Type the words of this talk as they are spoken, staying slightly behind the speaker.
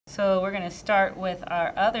So we're going to start with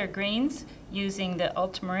our other greens using the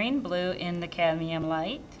ultramarine blue in the cadmium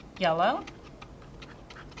light yellow.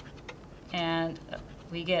 And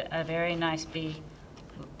we get a very nice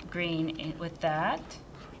green with that.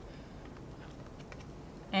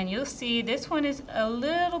 And you'll see this one is a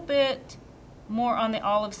little bit more on the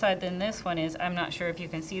olive side than this one is. I'm not sure if you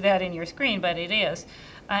can see that in your screen, but it is.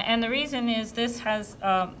 And the reason is this has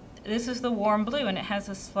this is the warm blue, and it has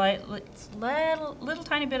a little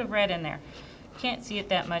tiny bit of red in there. Can't see it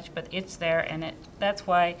that much, but it's there, and that's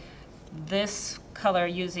why this color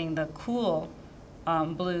using the cool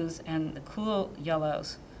blues and the cool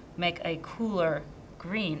yellows make a cooler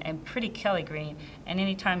green, a pretty Kelly green. And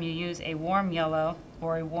anytime you use a warm yellow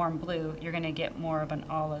or a warm blue, you're going to get more of an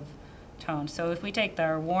olive tone. So if we take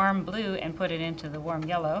our warm blue and put it into the warm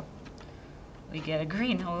yellow, we get a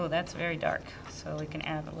green. Oh, that's very dark. So we can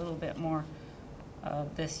add a little bit more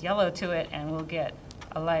of this yellow to it, and we'll get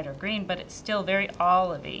a lighter green, but it's still very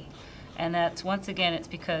olivey. And that's, once again, it's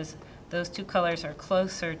because those two colors are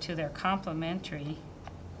closer to their complementary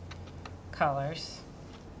colors.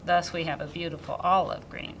 Thus, we have a beautiful olive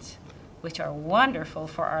greens, which are wonderful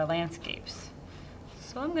for our landscapes.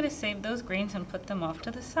 So I'm going to save those greens and put them off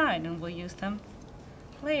to the side, and we'll use them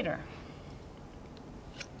later.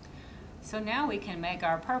 So now we can make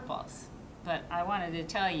our purples. But I wanted to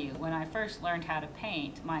tell you, when I first learned how to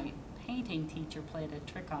paint, my painting teacher played a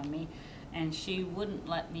trick on me, and she wouldn't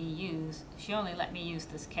let me use, she only let me use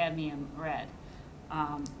this cadmium red.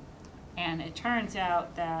 And it turns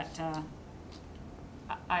out that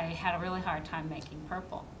I had a really hard time making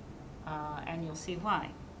purple, and you'll see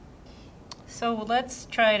why. So let's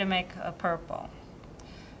try to make a purple.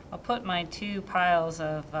 I'll put my two piles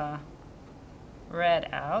of red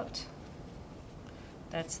out.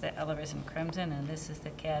 That's the alizarin crimson, and this is the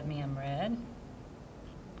cadmium red.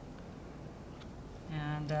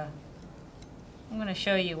 And I'm going to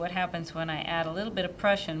show you what happens when I add a little bit of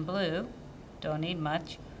Prussian blue, don't need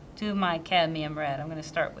much, to my cadmium red. I'm going to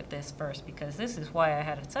start with this first because this is why I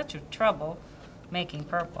had such a trouble making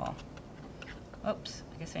purple. Oops,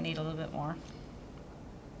 I guess I need a little bit more.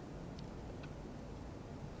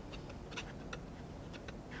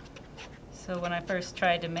 So when I first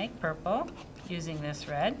tried to make purple using this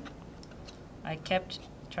red, I kept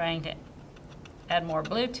trying to add more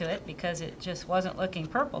blue to it because it just wasn't looking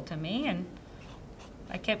purple to me, and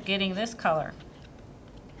I kept getting this color.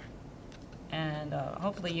 And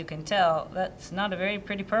hopefully you can tell that's not a very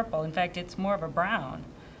pretty purple. In fact, it's more of a brown.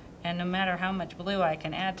 And no matter how much blue I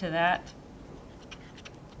can add to that,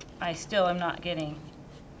 I still am not getting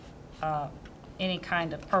any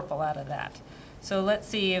kind of purple out of that. So let's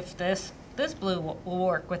see if this blue will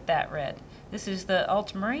work with that red. This is the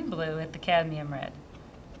ultramarine blue with the cadmium red.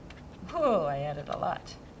 Whoa, I added a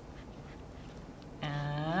lot.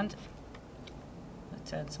 And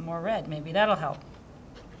let's add some more red. Maybe that'll help.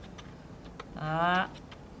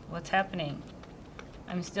 What's happening?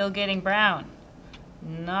 I'm still getting brown.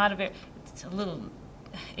 Not a very, it's a little,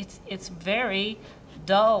 it's very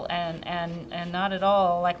dull and not at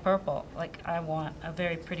all like purple. Like I want a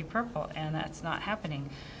very pretty purple, and that's not happening.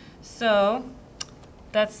 So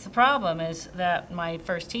that's the problem, is that my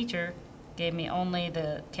first teacher gave me only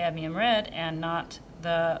the cadmium red and not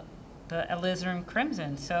the alizarin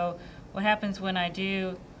crimson. So what happens when I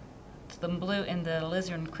do the blue in the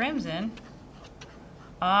alizarin crimson?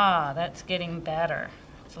 That's getting better.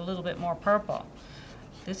 It's a little bit more purple.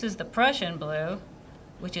 This is the Prussian blue,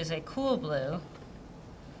 which is a cool blue.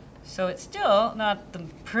 So it's still not the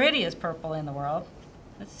prettiest purple in the world.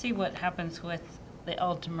 Let's see what happens with the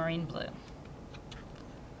ultramarine blue.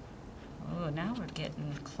 Oh, now we're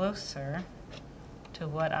getting closer to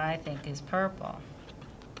what I think is purple.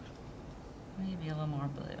 Maybe a little more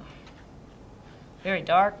blue. Very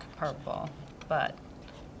dark purple, but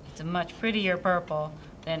it's a much prettier purple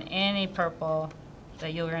than any purple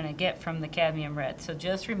that you're going to get from the cadmium red. So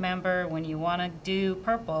just remember, when you want to do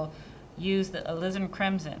purple, use the alizarin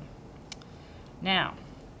crimson. Now,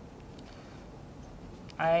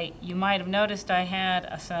 you might have noticed I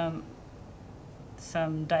had some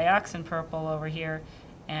dioxin purple over here,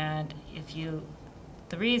 and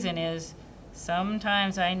the reason is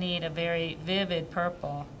sometimes I need a very vivid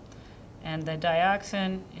purple, and the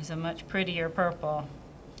dioxin is a much prettier purple,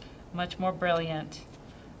 much more brilliant.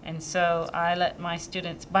 And so I let my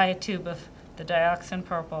students buy a tube of the dioxin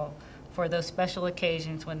purple for those special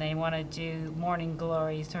occasions when they want to do morning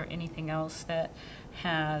glories or anything else that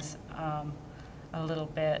has a little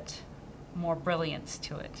bit more brilliance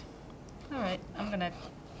to it. All right, I'm going to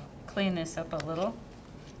clean this up a little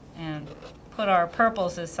and put our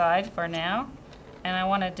purples aside for now. And I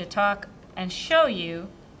wanted to talk and show you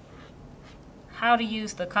how to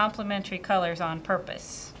use the complementary colors on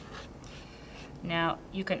purpose. Now,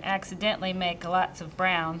 you can accidentally make lots of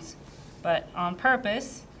browns, but on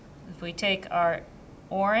purpose, if we take our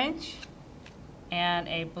orange and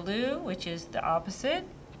a blue, which is the opposite,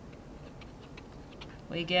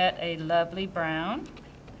 we get a lovely brown.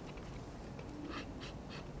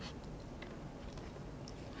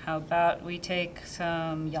 How about we take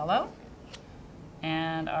some yellow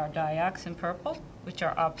and our dioxin purple, which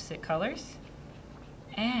are opposite colors,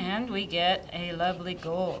 and we get a lovely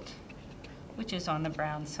gold, which is on the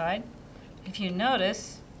brown side. If you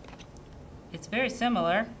notice, it's very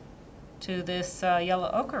similar to this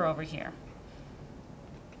yellow ochre over here.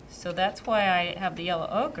 So that's why I have the yellow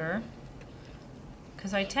ochre,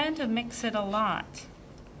 because I tend to mix it a lot.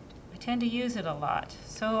 I tend to use it a lot.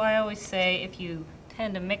 So I always say if you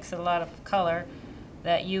tend to mix a lot of color,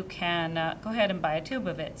 that you can go ahead and buy a tube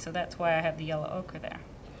of it. So that's why I have the yellow ochre there.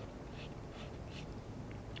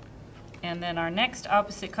 And then our next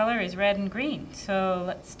opposite color is red and green. So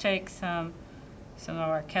let's take some of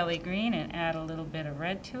our Kelly green and add a little bit of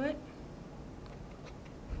red to it.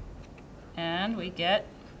 And we get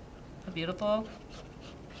a beautiful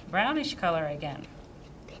brownish color again.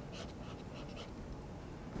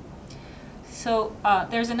 So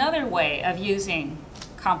there's another way of using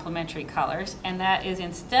complementary colors, and that is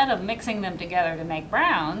instead of mixing them together to make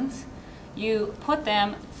browns, you put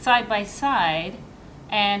them side by side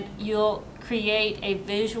and you'll create a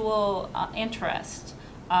visual interest.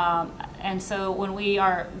 And so when we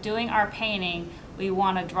are doing our painting, we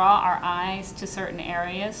want to draw our eyes to certain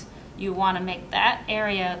areas. You want to make that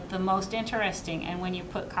area the most interesting, and when you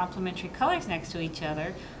put complementary colors next to each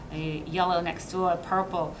other, a yellow next to a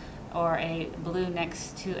purple, or a blue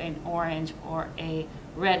next to an orange, or a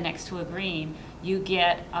red next to a green, you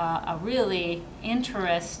get a really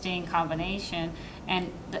interesting combination,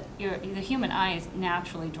 and the human eye is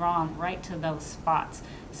naturally drawn right to those spots.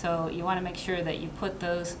 So you want to make sure that you put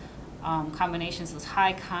those combinations, those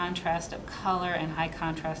high contrast of color and high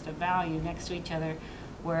contrast of value next to each other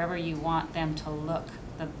wherever you want them to look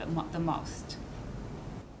the most.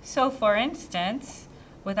 So for instance,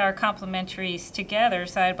 with our complementaries together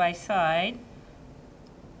side by side,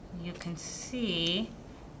 you can see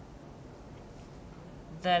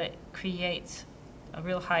that it creates a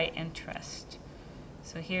real high interest.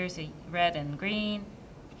 So here's the red and green,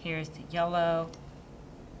 here's the yellow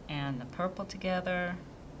and the purple together.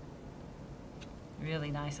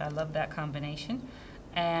 Really nice. I love that combination.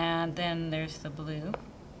 And then there's the blue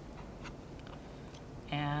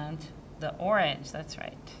and the orange, that's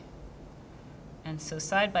right. And so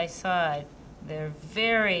side by side, they're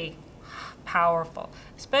very powerful,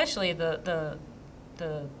 especially the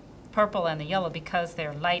purple and the yellow, because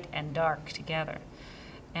they're light and dark together.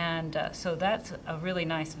 And so that's a really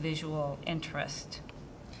nice visual interest.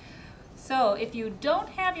 So if you don't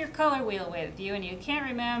have your color wheel with you and you can't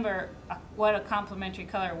remember what a complementary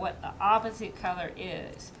color, what the opposite color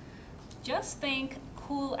is, just think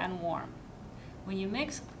cool and warm. When you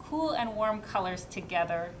mix cool and warm colors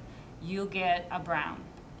together, you'll get a brown.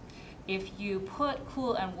 If you put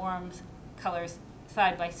cool and warm colors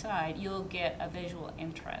side by side, you'll get a visual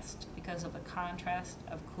interest because of the contrast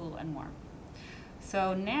of cool and warm.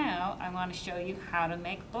 So now I want to show you how to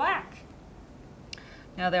make black.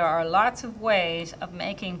 Now there are lots of ways of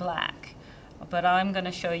making black, but I'm going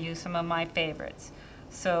to show you some of my favorites.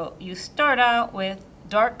 So you start out with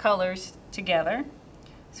dark colors together.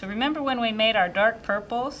 So remember when we made our dark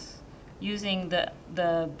purples using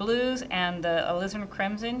the blues and the alizarin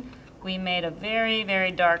crimson, we made a very,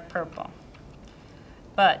 very dark purple.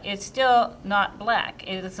 But it's still not black.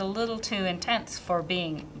 It is a little too intense for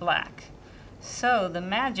being black. So the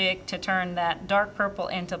magic to turn that dark purple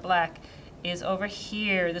into black is over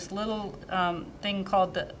here, this little thing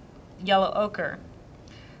called the yellow ochre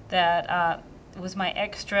that was my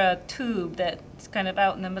extra tube that's kind of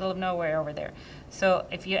out in the middle of nowhere over there. So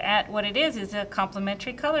if you add, what it is a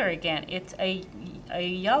complementary color again. It's a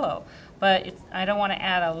yellow, but I don't want to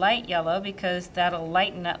add a light yellow because that'll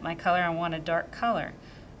lighten up my color. I want a dark color.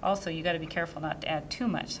 Also, you got to be careful not to add too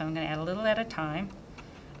much, so I'm going to add a little at a time,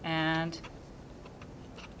 and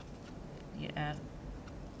you add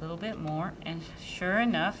a little bit more, and sure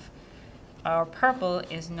enough, our purple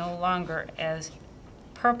is no longer as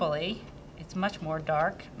purpley. It's much more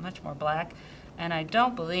dark, much more black, and I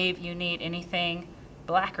don't believe you need anything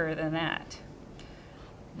blacker than that.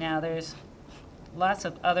 Now there's lots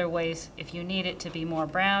of other ways. If you need it to be more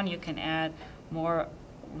brown, you can add more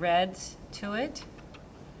reds to it,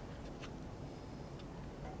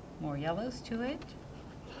 more yellows to it,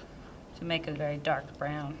 to make a very dark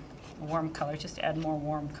brown. Warm colors, just add more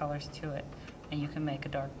warm colors to it. and you can make a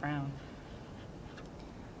dark brown.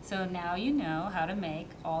 So now you know how to make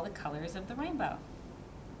all the colors of the rainbow.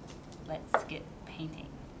 Let's get painting.